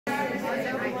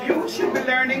You should be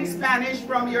learning Spanish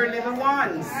from your little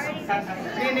ones.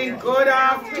 Meaning good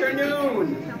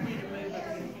afternoon.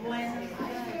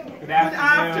 Good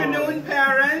afternoon,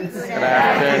 parents. Good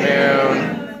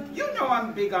afternoon. You know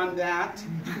I'm big on that.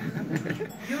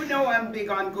 You know I'm big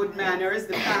on good manners,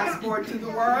 the passport to the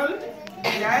world.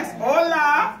 Yes,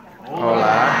 hola.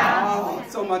 Hola. Oh,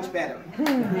 so much better.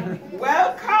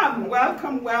 Welcome,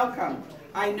 welcome, welcome.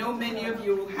 I know many of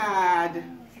you had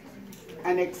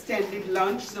an extended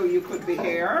lunch so you could be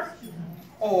here,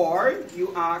 or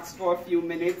you asked for a few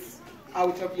minutes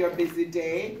out of your busy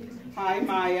day. Hi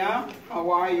Maya,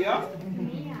 how are you?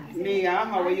 Mia,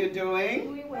 how are you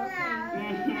doing?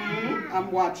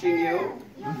 I'm watching you.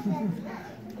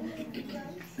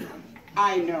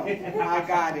 I know, I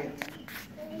got it.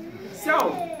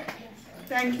 So,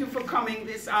 thank you for coming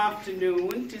this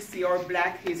afternoon to see our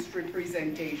Black History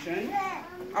presentation.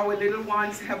 Our little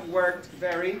ones have worked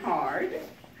very hard,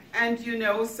 and you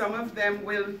know, some of them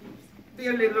will be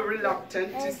a little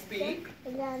reluctant to speak.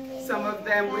 Some of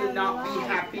them will not be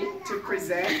happy to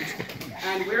present.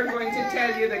 And we're going to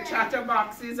tell you the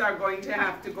chatterboxes are going to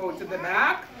have to go to the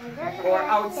back or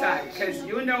outside, because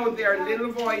you know their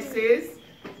little voices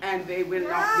and they will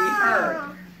not be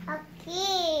heard. You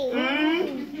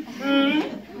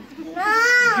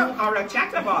are a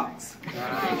chatterbox.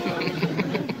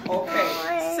 Okay,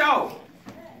 so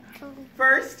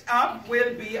first up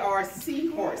will be our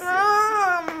seahorses.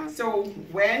 So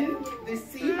when the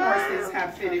seahorses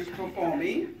have finished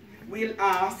performing, we'll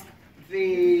ask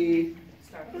the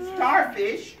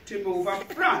starfish to move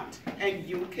up front, and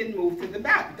you can move to the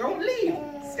back. Don't leave,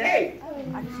 stay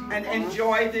and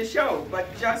enjoy the show. But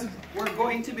just, we're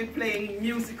going to be playing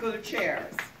musical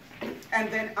chairs. And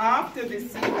then after the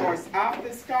seahorse,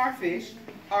 after starfish,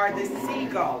 are the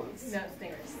seagulls. No,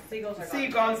 stingers. Seagulls are gone.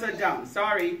 Seagulls are down,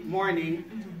 sorry, morning.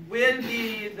 Will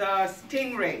be the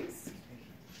stingrays.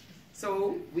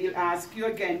 So we'll ask you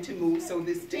again to move so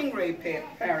the stingray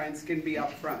parents can be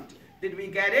up front. Did we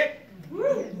get it?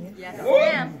 Woo. Yes.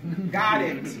 Woo. Got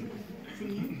it.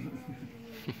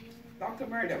 Dr.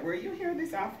 Murda, were you here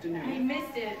this afternoon? I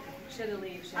missed it. Should have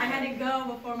left. I had to go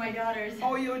before my daughters.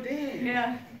 Oh, you did?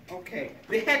 Yeah. Okay.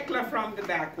 The heckler from the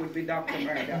back would be Dr.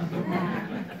 Murda.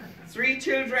 3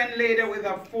 children later with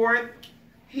a 4th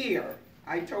here.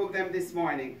 I told them this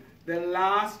morning, the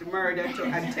last murder to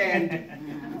attend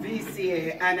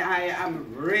VCA, and I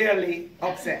am really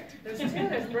upset. There's 2,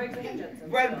 there's Briggs and Jensen.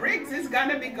 Well, Briggs is going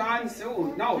to be gone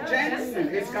soon. No, Jensen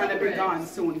is going to be gone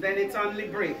soon. Then it's only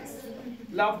Briggs.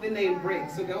 Love the name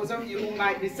Briggs. So those of you who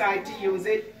might decide to use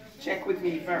it, check with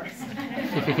me first.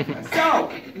 So,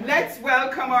 let's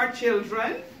welcome our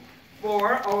children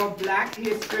for our Black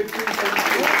History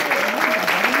presentation.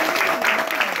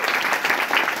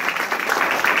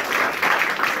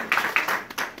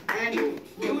 And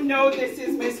you know this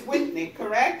is Miss Whitney,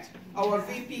 correct? Our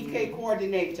VPK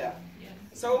coordinator. Yes.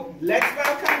 So, let's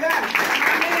welcome them.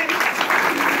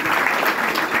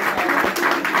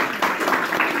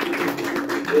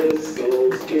 This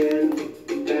old skin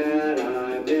that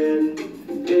I'm in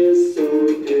is so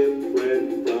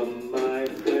different from my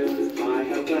friends. I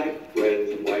have black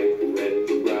friends, white friends,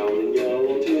 brown and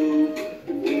yellow too.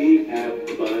 We have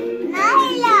fun, and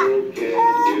so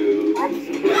can you.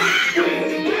 Black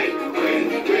friends, white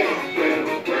friends, red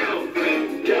friends, brown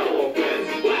friends, yellow friends,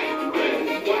 black friends,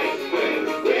 white friends,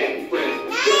 red friends,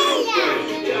 brown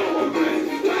friends, yellow friends,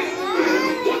 black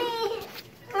friends.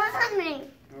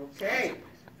 Okay.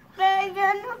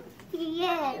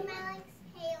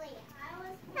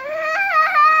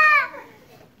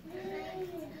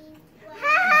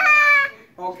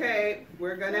 Okay,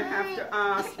 we're going to have to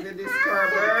ask the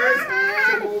disturbers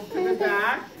to move to the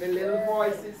back. The little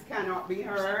voices cannot be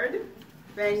heard.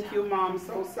 Thank you, Mom.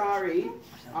 So sorry.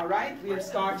 All right, we'll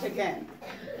start again.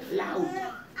 Loud.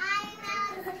 I'm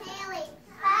Alex Haley.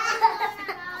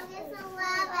 August 11,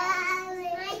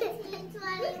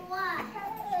 1921.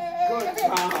 Good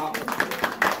job.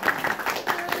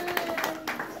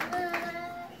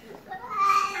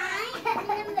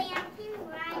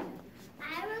 I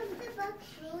wrote the book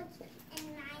Roots in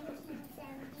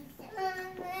 1976. I am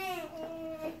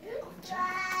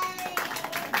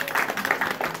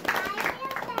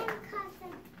Ben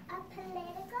Carson, a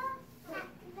political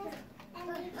activist and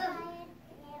retired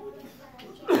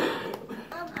agriculture.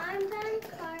 I'm Ben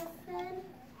Carson,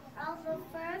 of the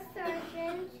first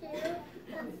surgeon to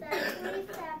successfully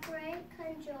separate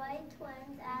conjoined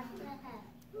twins at the head.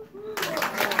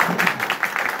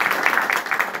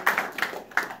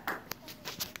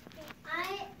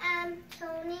 I am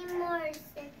Toni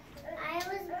Morrison. I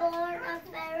was born on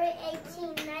February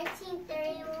 18,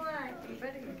 1931.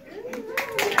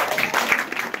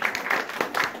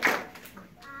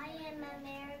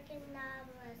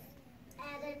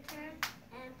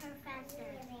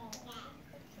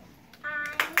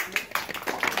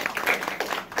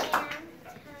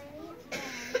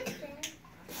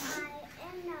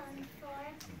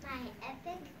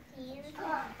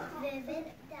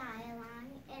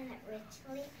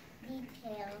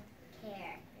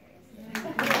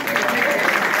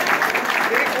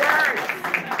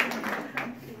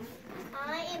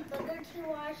 T.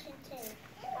 Washington.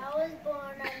 I was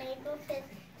born on April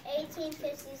 5th,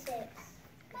 1856.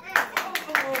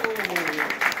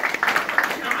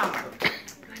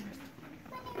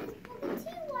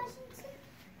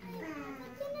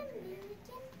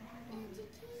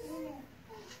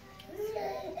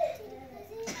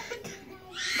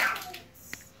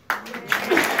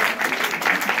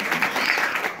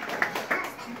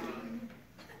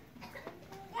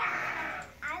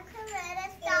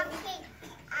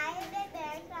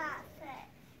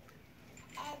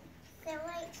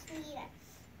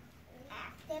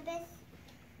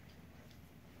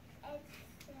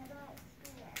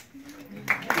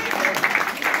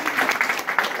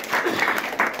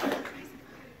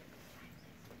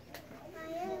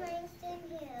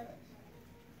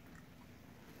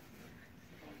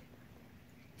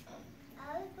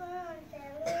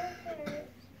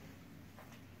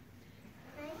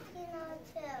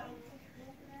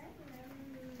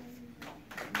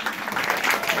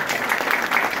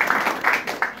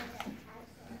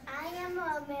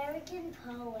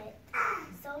 Poet,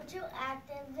 social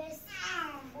activist,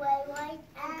 playwright,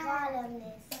 and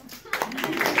columnist.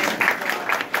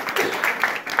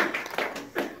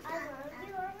 I love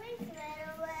you always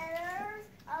letters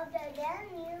of the then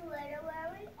new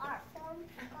literary art form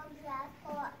of black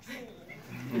poetry.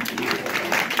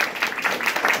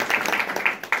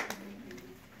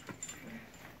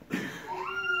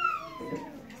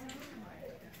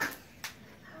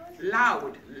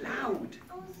 Loud, loud.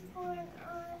 I was born on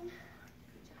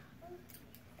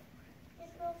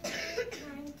April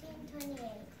 1928.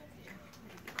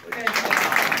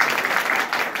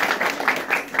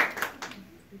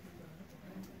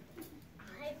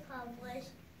 I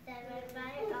published 7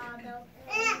 by author,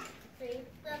 3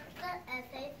 books of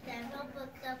essays, several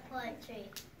books of poetry.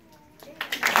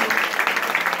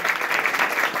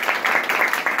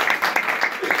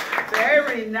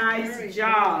 Very nice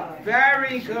job.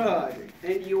 Very good.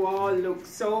 And you all look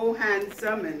so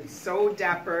handsome and so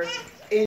dapper.